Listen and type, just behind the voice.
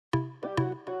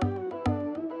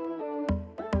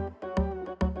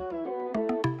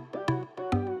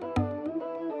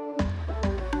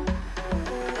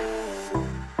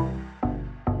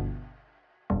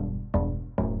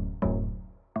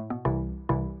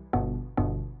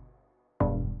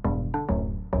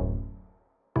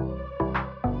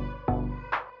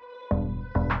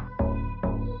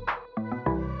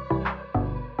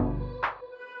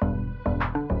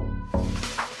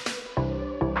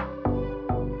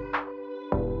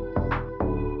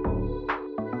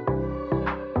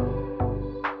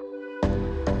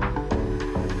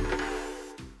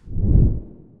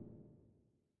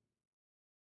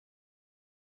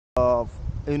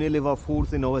Unilever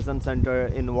Foods Innovation Center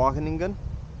in Wageningen.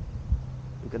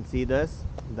 You can see this.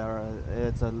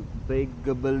 It's a big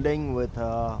building with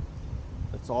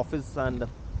its office and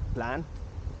plant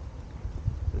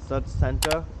research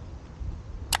center.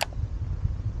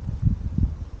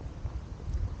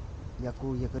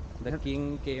 The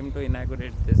king came to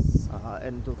inaugurate this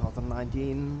in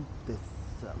 2019, this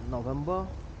November.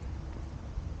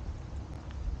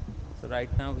 So right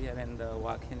now we are in the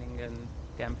Wageningen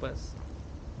campus,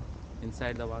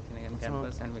 inside the Wageningen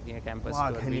campus, and making a campus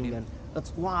tour video.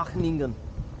 That's Wageningen.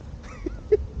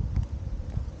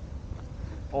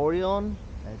 Orion.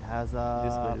 It has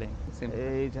this building.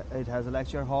 It has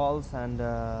lecture halls and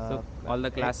so all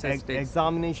the classes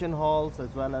examination halls, as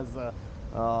well as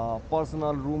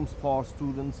personal rooms for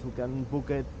students who can book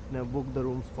the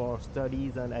rooms for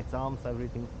studies and exams,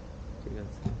 everything.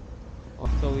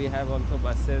 So we have also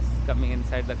buses coming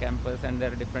inside the campus, and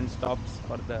there are different stops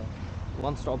for the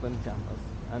one stop in campus.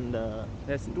 And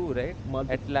there's two, right?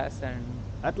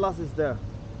 Atlas is there,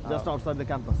 just outside the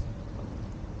campus.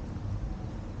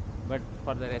 But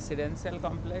for the residential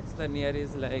complex, the near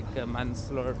is like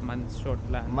Manshortland,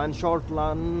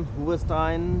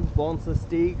 Hoevestein,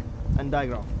 Bonsesteeg, and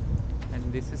Diagram.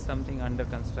 And this is something under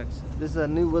construction. This is a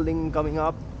new building coming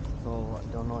up, so I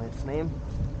don't know its name.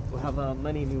 We have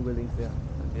many new buildings there.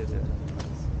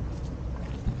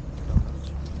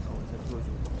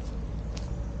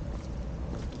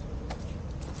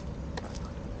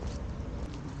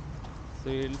 So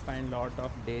you will find lot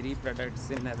of dairy products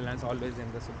in Netherlands, always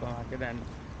in the supermarket, and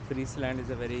Friesland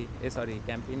is a very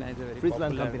Campina is a very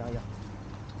popular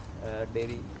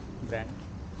dairy brand,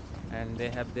 and they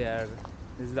have this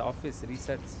is the office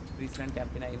research Friesland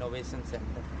Campina Innovation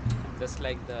Center, just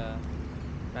like the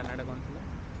Canada Consulate,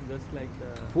 just like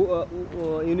the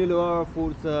Unilever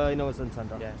Foods Innovation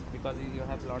Center. Yeah, because you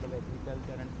have a lot of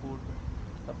agriculture and food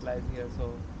supplies here,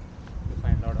 so you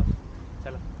find a lot of.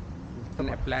 Chala. An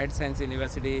applied science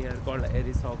university called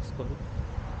Aries Hawk School.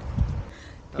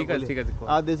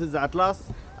 This is Atlas,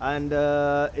 and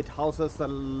it houses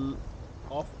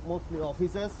mostly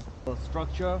offices. The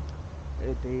structure,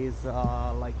 it is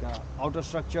like a outer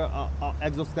structure,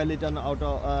 exoskeleton of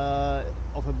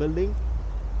a building.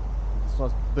 This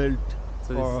was built.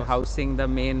 So this is housing the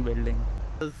main building.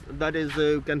 That is,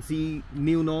 you can see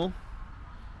Nuno.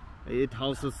 It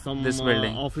houses some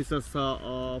officers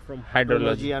from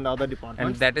hydrology and other departments.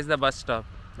 And that is the bus stop.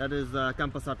 That is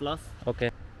Campus Atlas.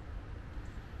 Okay.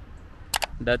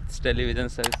 Dutch television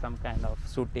service, some kind of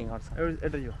shooting or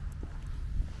something.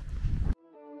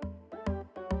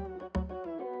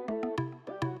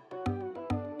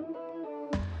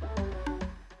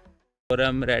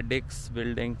 Forum Radix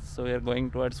buildings. So we are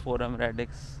going towards Forum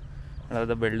Radix and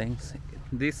other buildings.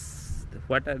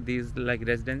 What are these, like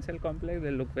residential complex?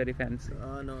 They look very fancy.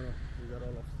 No, these are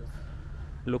all offices.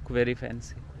 Look very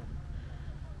fancy.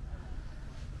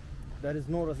 There is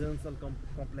no residential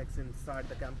complex inside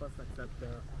the campus except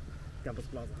Campus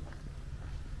Plaza.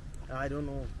 I don't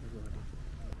know.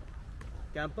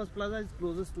 Campus Plaza is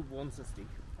closest to Bonsesteeg.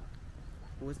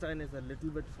 Hoevestein is a little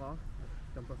bit far.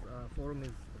 Campus Forum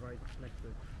is right next to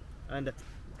it. And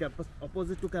campus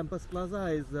opposite to Campus Plaza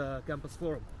is Campus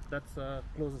Forum. That's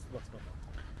closest bus stop.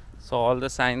 So all the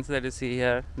signs that you see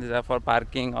here, these are for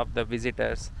parking of the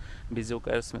visitors.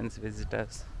 Bezoekers means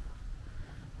visitors.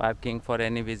 Parking for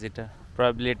any visitor.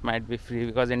 Probably it might be free,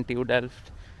 because in TU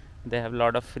Delft they have a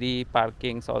lot of free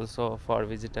parkings also for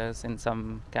visitors in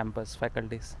some campus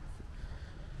faculties.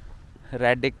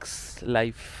 Radix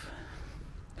Life.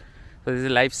 So this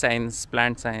is life science,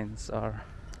 plant science, or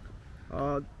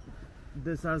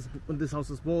this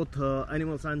houses both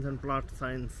animal science and plant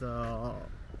science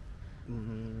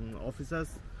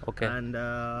offices. Okay. And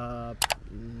the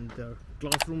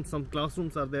classrooms, some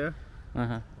classrooms are there,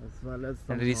 as well as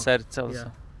some research also. Yeah.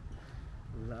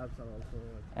 Labs are also.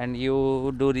 And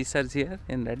you do research here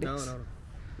in Radix? No.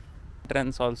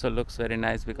 Entrance also looks very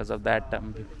nice because of that.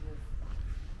 Made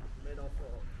of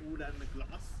wood and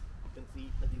glass.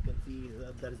 As you can see,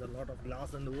 there is a lot of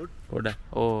glass and wood.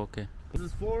 Oh, okay. This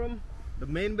is Forum, the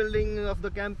main building of the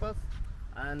campus,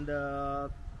 and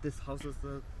this houses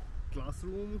the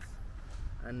classrooms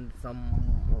and some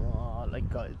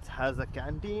it has a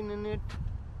canteen in it,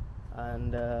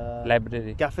 and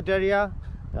library, cafeteria,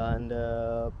 and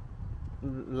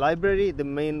library. The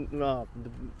main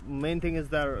thing is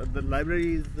the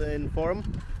library is in Forum,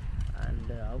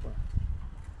 and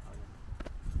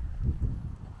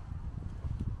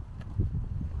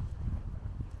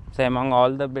so among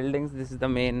all the buildings, this is the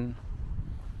main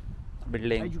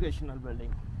building. Educational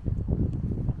building.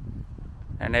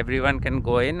 And everyone can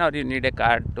go in, or you need a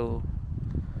card to?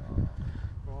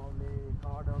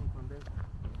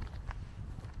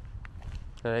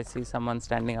 So I see someone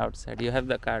standing outside. You have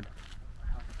the card.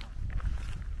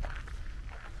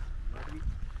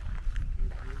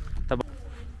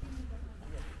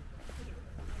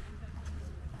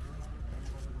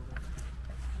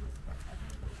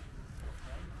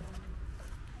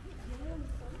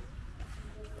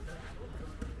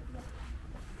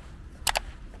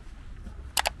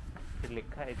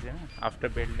 लिखा है ना, after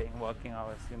building working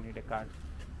hours you need a card.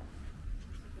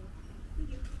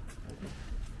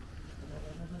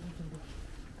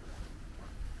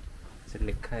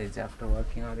 लिखा है after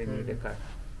working hours you need a card.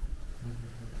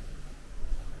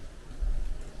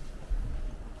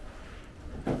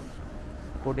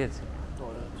 कोडी আছে?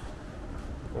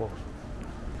 Oh.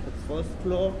 It's first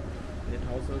floor. It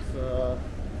houses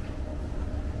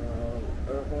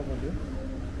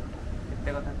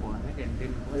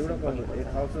It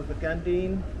houses the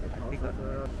canteen. It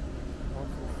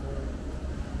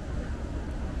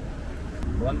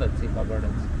बंद अच्छी cupboard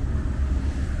अच्छी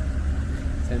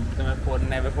सेंट में फोन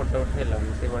ने फोटो उठेला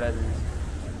से बड़ा जिनिस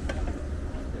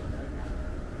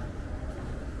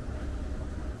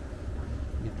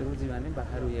भीतर जीवानी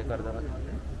बाहर ये कर दबा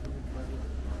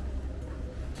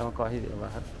तुम कही दे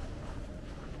बाहर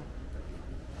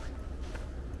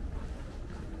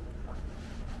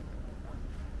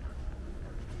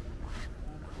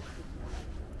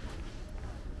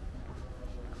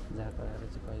जहाँ कर रहे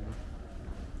कही दे.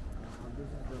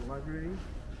 This is the library.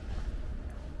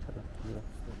 चलो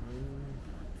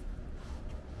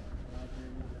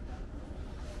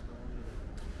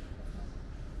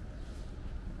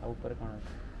ऊपर कौन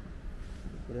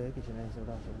है? किचन है सब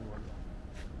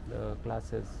the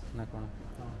classes ना कौन?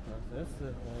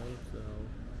 classes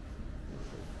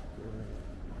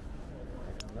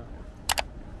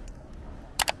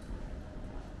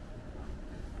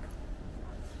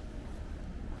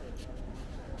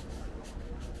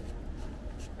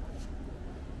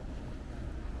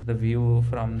The view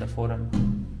from the forum.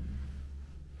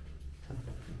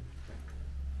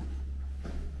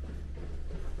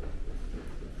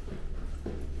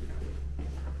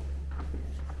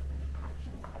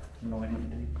 No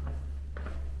entry.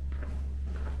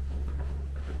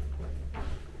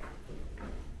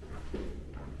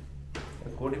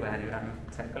 कोडी बाहर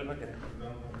साइकिल में करे.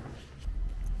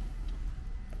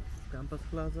 Campus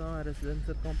Plaza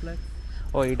residential complex.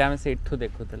 ओ इटा में से इठू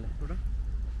देखो तले.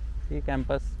 ये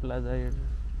कैंपस प्लाजा ये.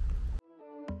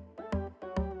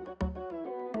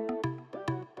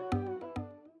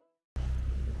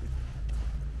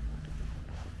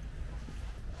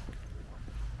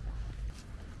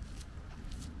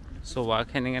 So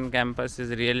Wageningen campus is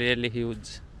really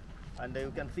huge. And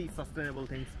you can see sustainable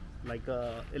things like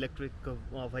electric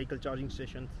vehicle charging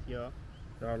stations here.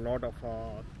 There are a lot of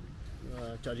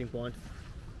charging points.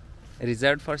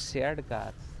 Reserved for shared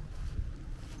cars.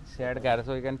 Shared car,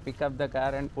 so you can pick up the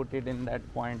car and put it in that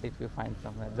point if you find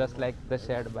somewhere, just like the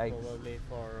shared bikes. Probably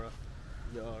for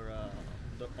your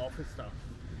the office staff.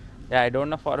 Yeah, I don't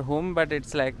know for whom, but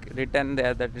it's like written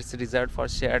there that it's reserved for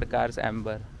shared cars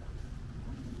amber.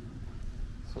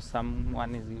 So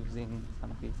someone is using,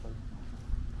 some people.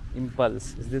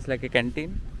 Impulse. Is this like a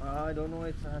canteen? I don't know.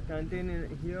 It's a canteen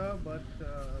here, but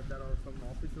there are some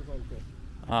offices also.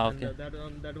 Ah, okay.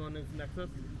 And that one is Nexus.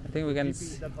 I think we can.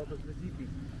 GP, that houses the GP.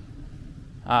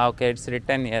 Ah, okay. It's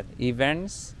written here: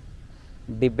 events,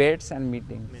 debates, and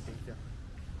meetings. Meetings, yeah.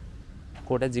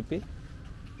 Quora GP.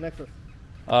 Nexus.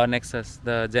 Nexus,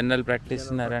 the general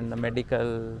practitioner and the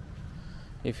medical.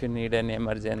 If you need any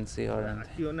emergency or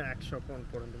anything.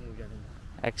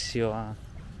 Axio.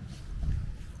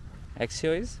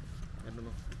 Axio is? I don't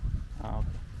know. Ah,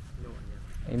 okay. No one,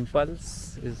 yeah.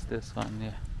 Impulse is this one,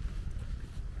 yeah.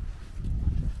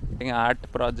 Art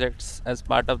projects as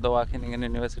part of the Wageningen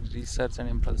University Research and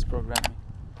Impulse Programming.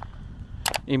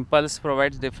 Impulse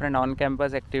provides different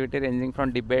on-campus activity ranging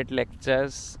from debate,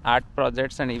 lectures, art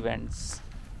projects and events.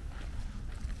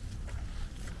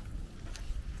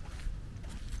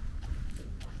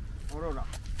 Aurora.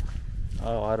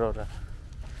 Oh, Aurora.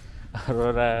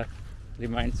 Aurora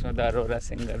reminds me of the Aurora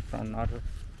singer from Norway.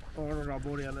 Aurora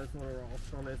Borealis, Aurora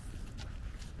Australis,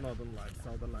 Northern Lights,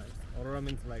 Southern Lights. Aurora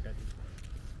means light, I think.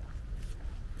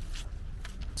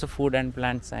 So food and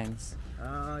plant science.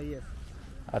 Yes.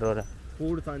 Aurora.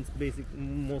 Food science basic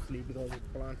mostly because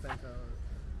plant science are...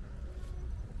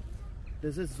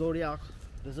 This is Zodiac.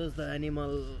 This is the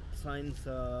animal science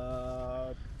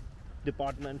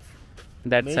department.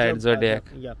 That Major side Zodiac.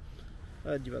 Yeah.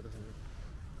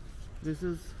 This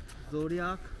is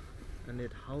Zodiac and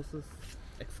it houses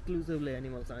exclusively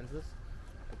animal sciences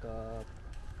like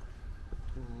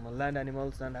land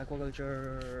animals and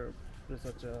aquaculture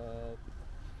research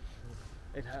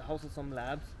It houses some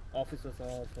labs, offices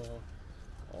of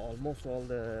almost all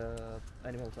the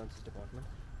animal sciences department.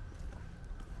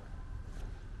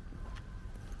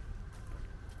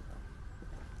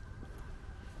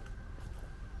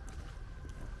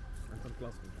 And some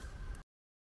classrooms.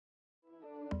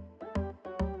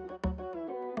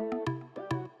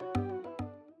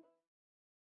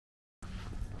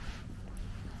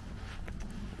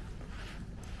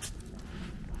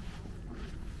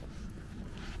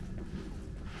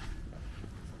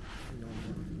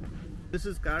 This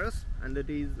is Karas, and it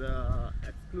is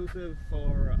exclusive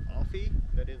for AFI,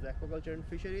 that is aquaculture and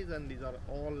fisheries, and these are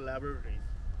all laboratories,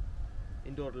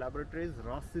 indoor laboratories,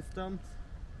 ROS systems,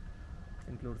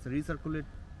 includes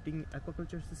recirculating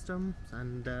aquaculture systems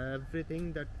and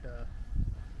everything that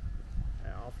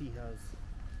AFI has.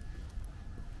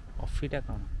 AFI टा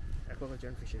कौन? Aquaculture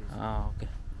and fisheries. Ah, okay.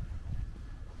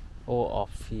 Oh,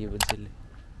 AFI बुझिली.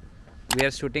 We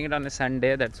are shooting it on a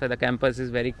Sunday, that's why the campus is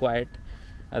very quiet.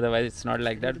 Otherwise it's not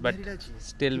like that, but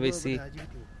still we see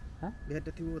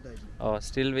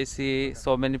still we see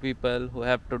so many people who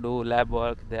have to do lab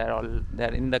work. They are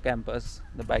in the campus.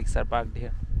 The bikes are parked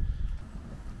here.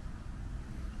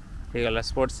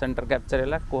 Sports center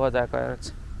capture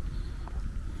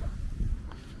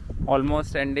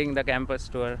almost ending the campus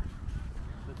tour.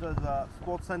 This is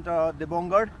sports center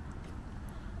Debongard,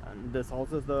 and this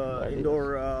houses the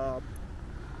indoor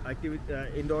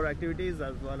activities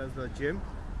as well as the gym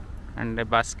and a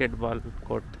basketball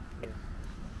court. Yeah.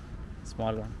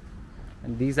 Small one.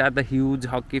 And these are the huge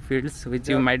hockey fields which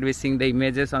you might be seeing the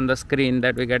images on the screen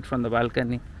that we get from the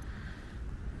balcony.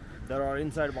 There are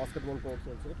inside basketball courts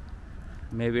also.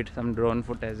 Maybe it's some drone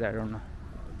footage, I don't know.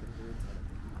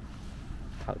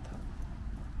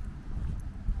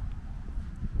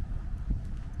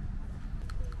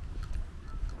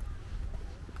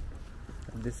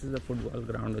 This is the football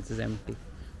ground which is empty.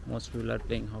 Most people are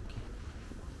playing hockey.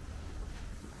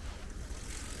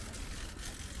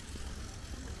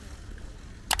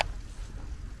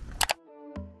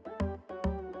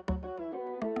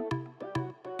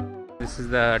 This is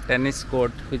the tennis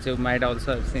court which you might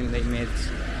also have seen the image.